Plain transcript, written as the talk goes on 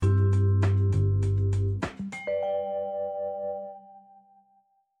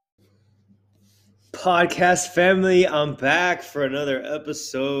podcast family? I'm back for another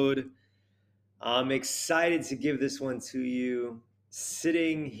episode. I'm excited to give this one to you.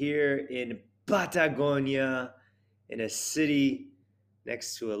 Sitting here in Patagonia, in a city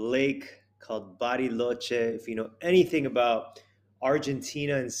next to a lake called Bariloche. If you know anything about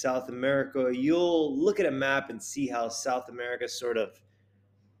Argentina and South America, you'll look at a map and see how South America sort of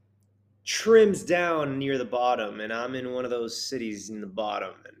trims down near the bottom. And I'm in one of those cities in the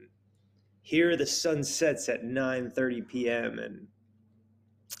bottom. And here the sun sets at 9:30 p.m. and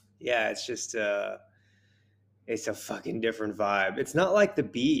yeah, it's a fucking different vibe. It's not like the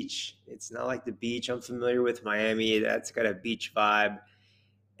beach. It's not like the beach. I'm familiar with Miami. That's got a beach vibe.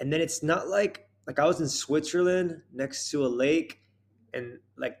 And then it's not like I was in Switzerland next to a lake and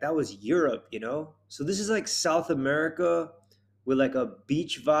like that was Europe. So this is like South America with like a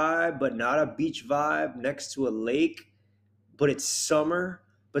beach vibe, but not a beach vibe next to a lake, but it's summer.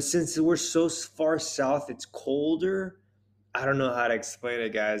 But since we're so far south, it's colder. I don't know how to explain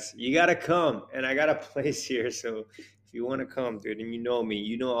it, guys. You gotta come, and I got a place here. So if you want to come, dude, and you know me,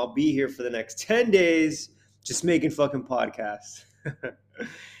 you know I'll be here for the next 10 days, just making fucking podcasts.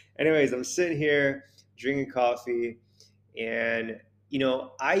 Anyways, I'm sitting here drinking coffee, and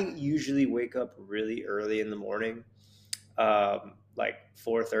I usually wake up really early in the morning, like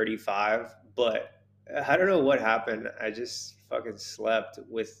 4:35, but I don't know what happened. I just fucking slept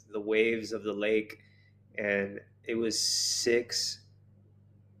with the waves of the lake, and it was 6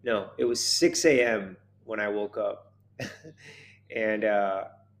 a.m. when I woke up. And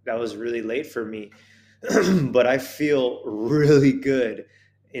that was really late for me. But I feel really good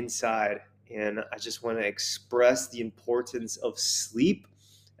inside. And I just want to express the importance of sleep.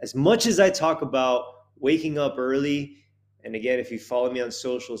 As much as I talk about waking up early, and again, if you follow me on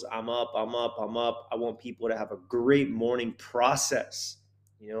socials, I'm up. I want people to have a great morning process,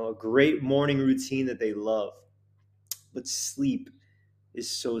 a great morning routine that they love. But sleep is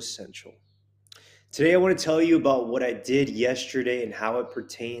so essential. Today, I want to tell you about what I did yesterday and how it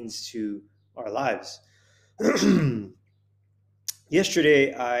pertains to our lives.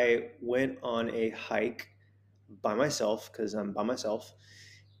 Yesterday, I went on a hike by myself because I'm by myself.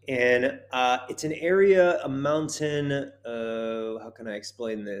 And it's an area, a mountain, how can I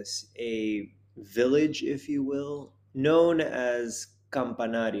explain this? A village, if you will, known as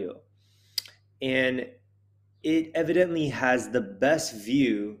Campanario. And it evidently has the best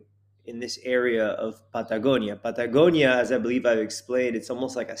view in this area of Patagonia. Patagonia, as I believe I've explained, it's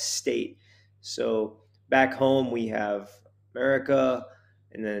almost like a state. So back home, we have America,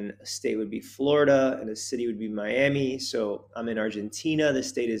 and then a state would be Florida, and a city would be Miami. So I'm in Argentina. The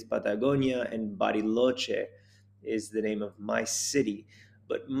state is Patagonia, and Bariloche is the name of my city.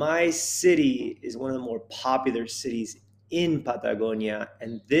 But my city is one of the more popular cities in Patagonia,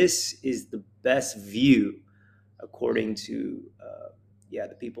 and this is the best view according to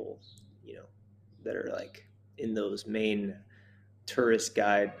the people that are like in those main tourist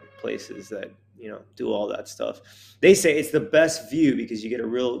guide places that do all that stuff. They say it's the best view because you get a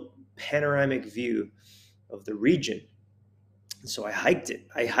real panoramic view of the region. So I hiked it.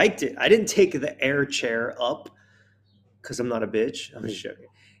 I didn't take the air chair up because I'm not a bitch. I'm just joking.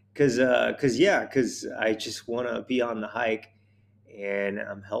 Because I just want to be on the hike and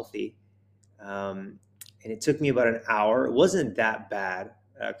I'm healthy. And it took me about an hour. It wasn't that bad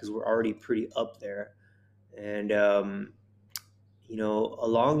because we're already pretty up there. And, along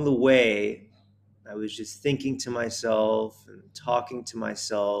the way, I was just thinking to myself and talking to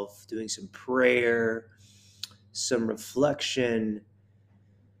myself, doing some prayer, some reflection.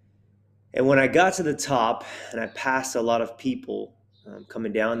 And when I got to the top and I passed a lot of people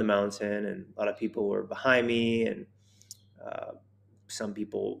coming down the mountain, and a lot of people were behind me, and some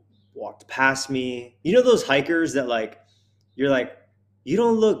people walked past me. You know those hikers that you're like, you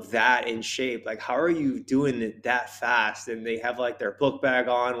don't look that in shape. Like, how are you doing it that fast? And they have like their book bag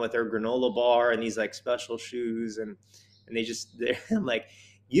on with their granola bar and these like special shoes, and I'm like,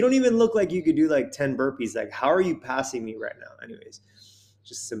 you don't even look like you could do like 10 burpees. Like, how are you passing me right now? Anyways,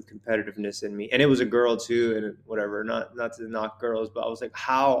 just some competitiveness in me. And it was a girl too, and whatever, not to knock girls, but I was like,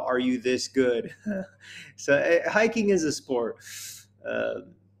 how are you this good? So hiking is a sport.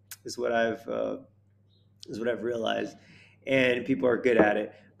 Is what I've realized, and people are good at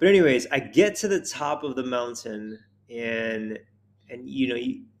it. But anyways, I get to the top of the mountain, and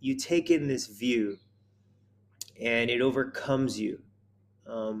you take in this view, and it overcomes you.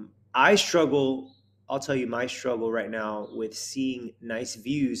 I struggle. I'll tell you my struggle right now with seeing nice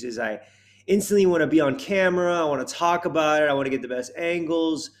views is I instantly want to be on camera. I want to talk about it. I want to get the best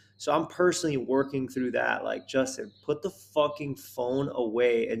angles. So I'm personally working through that. Like, Justin, put the fucking phone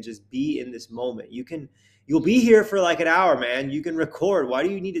away and just be in this moment. You'll be here for like an hour, man. You can record. Why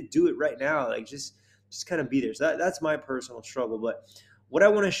do you need to do it right now? Like, just kind of be there. So that's my personal struggle. But what I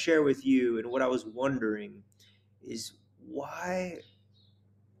want to share with you and what I was wondering is why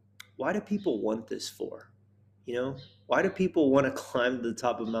do people want this for? You know, why do people want to climb to the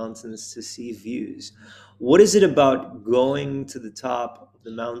top of mountains to see views? What is it about going to the top of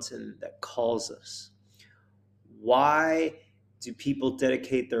the mountain that calls us? Why do people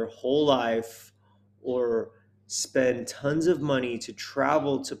dedicate their whole life or spend tons of money to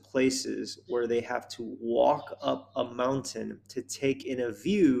travel to places where they have to walk up a mountain to take in a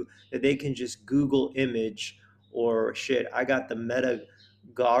view that they can just Google image? Or shit, I got the Meta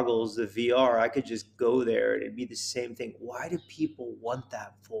goggles, the VR, I could just go there and it'd be the same thing. Why do people want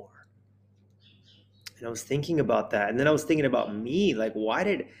that for? And I was thinking about that, and then I was thinking about me, like, why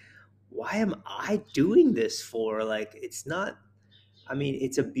am I doing this for? Like, it's not, I mean,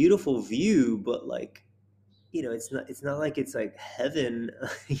 it's a beautiful view, but like, it's not like it's like heaven.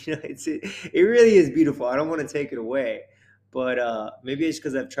 It really is beautiful. I don't want to take it away, but maybe it's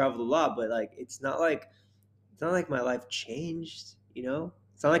because I've traveled a lot. But like, it's not like my life changed.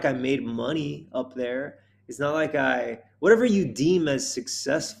 It's not like I made money up there. It's not like I whatever you deem as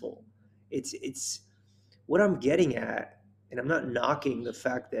successful. It's what I'm getting at, and I'm not knocking the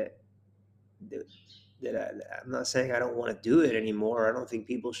fact that, I'm not saying I don't want to do it anymore. I don't think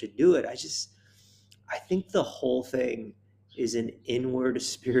people should do it. I think the whole thing is an inward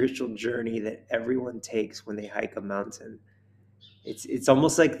spiritual journey that everyone takes when they hike a mountain. It's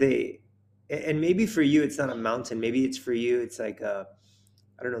almost like and maybe for you it's not a mountain. Maybe it's for you it's like I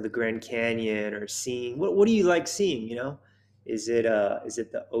don't know, the Grand Canyon, or seeing what do you like seeing? Is it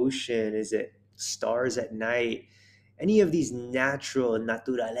the ocean? Is it stars at night? Any of these natural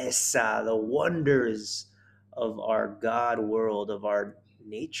naturaleza, the wonders of our God world, of our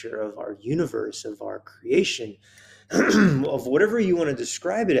nature, of our universe, of our creation, of whatever you want to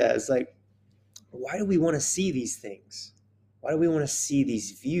describe it as. Like, why do we want to see these things? Why do we want to see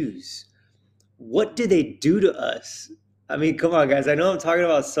these views? What do they do to us? I mean, come on, guys. I know I'm talking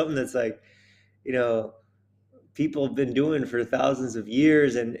about something that's like, you know, people have been doing for thousands of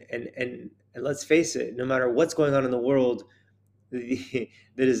years, and let's face it, no matter what's going on in the world, the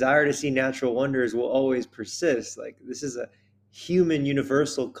desire to see natural wonders will always persist. Like, this is a human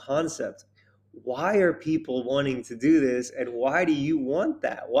universal concept. Why are people wanting to do this, and why do you want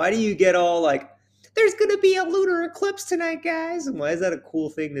that? Why do you get all like, there's going to be a lunar eclipse tonight, guys? And why is that a cool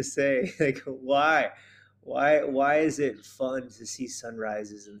thing to say? Like, why is it fun to see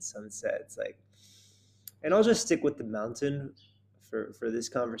sunrises and sunsets? Like, and I'll just stick with the mountain for this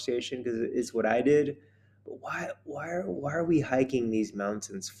conversation because it's what I did. But why are we hiking these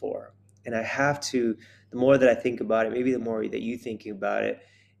mountains for? And I have to. The more that I think about it, maybe the more that you thinking about it,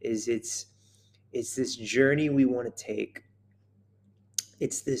 is it's this journey we want to take.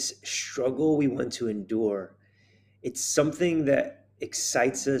 It's this struggle we want to endure. It's something that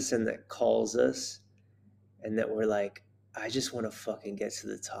excites us and that calls us, and that we're like, I just want to fucking get to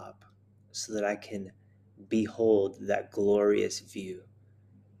the top so that I can behold that glorious view.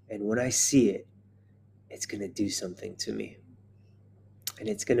 And when I see it, it's going to do something to me. And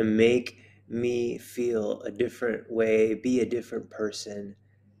it's going to make me feel a different way, be a different person.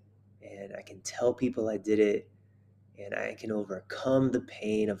 And I can tell people I did it, and I can overcome the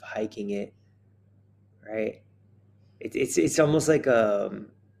pain of hiking it, right? It's almost like a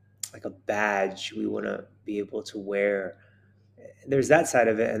badge we want to be able to wear. There's that side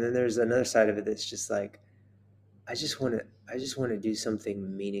of it, and then there's another side of it that's just like, I just want to do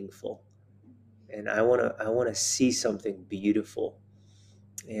something meaningful, and I want to see something beautiful,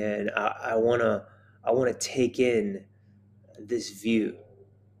 and I want to take in this view,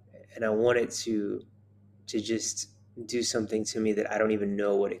 and I want it to just do something to me that I don't even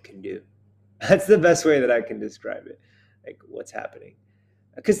know what it can do. That's the best way that I can describe it, like what's happening.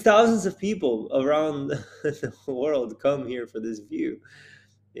 Because thousands of people around the world come here for this view,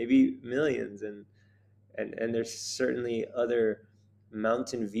 maybe millions, and there's certainly other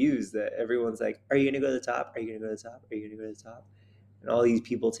mountain views that everyone's like, are you gonna go to the top? Are you gonna go to the top? Are you gonna go to the top? And all these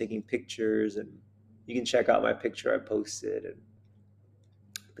people taking pictures, and you can check out my picture I posted.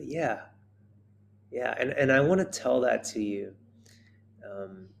 But yeah, and I want to tell that to you,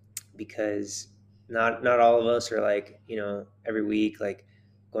 um, because not all of us are like, every week like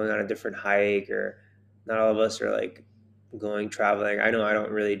going on a different hike, or not all of us are like going traveling. I know I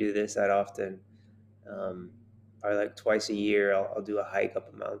don't really do this that often. um, or like twice a year I'll do a hike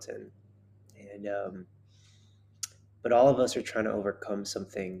up a mountain, and But all of us are trying to overcome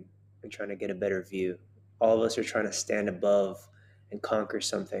something and trying to get a better view. All of us are trying to stand above and conquer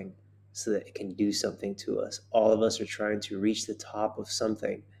something so that it can do something to us. All of us are trying to reach the top of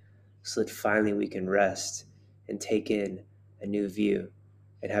something so that finally we can rest and take in a new view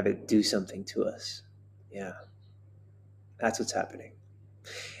and have it do something to us. Yeah, that's what's happening.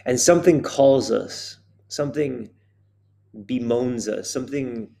 And something calls us, something bemoans us,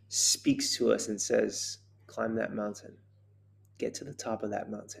 something speaks to us and says, climb that mountain. Get to the top of that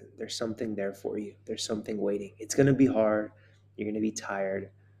mountain. There's something there for you. There's something waiting. It's going to be hard. You're going to be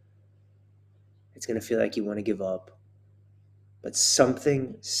tired. It's going to feel like you want to give up. But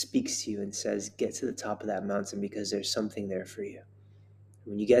something speaks to you and says, get to the top of that mountain because there's something there for you.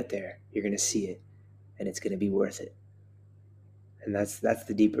 When you get there, you're going to see it and it's going to be worth it. And that's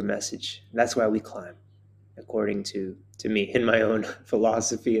the deeper message. That's why we climb, according to me in my own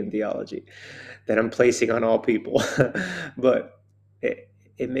philosophy and theology that I'm placing on all people. But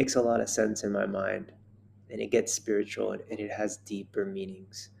it makes a lot of sense in my mind, and it gets spiritual, and it has deeper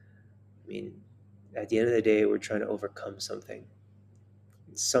meanings. I mean, at the end of the day, we're trying to overcome something.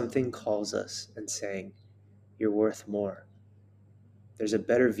 Something calls us and saying, you're worth more. There's a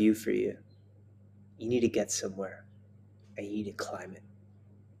better view for you. You need to get somewhere, and you need to climb it.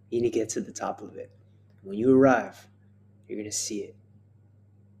 You need to get to the top of it. When you arrive, you're going to see it,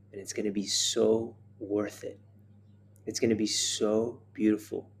 and it's going to be so worth it. It's going to be so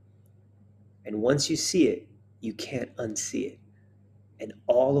beautiful. And once you see it, you can't unsee it. And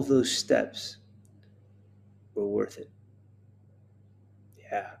all of those steps were worth it.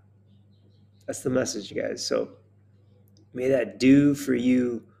 Yeah. That's the message, guys. So may that do for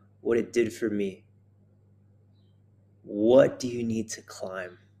you what it did for me. What do you need to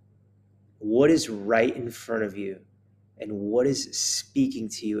climb? What is right in front of you? And what is speaking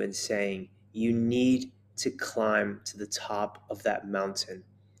to you and saying, you need to climb to the top of that mountain?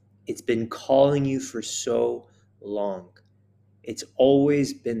 It's been calling you for so long. It's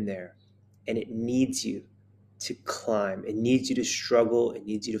always been there, and it needs you to climb. It needs you to struggle. It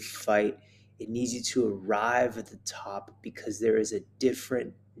needs you to fight. It needs you to arrive at the top because there is a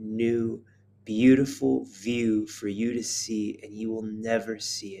different, new, beautiful view for you to see, and you will never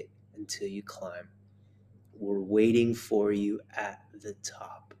see it until you climb. We're waiting for you at the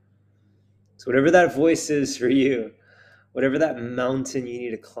top. So whatever that voice is for you, whatever that mountain you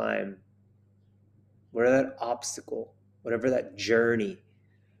need to climb, whatever that obstacle, whatever that journey,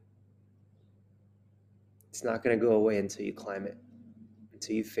 it's not going to go away until you climb it,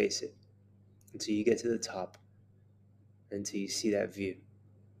 until you face it, until you get to the top, until you see that view.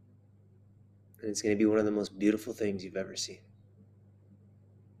 And it's going to be one of the most beautiful things you've ever seen.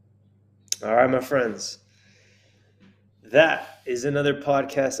 All right, my friends. That is another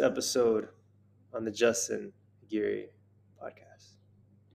podcast episode on the Justin Aguirre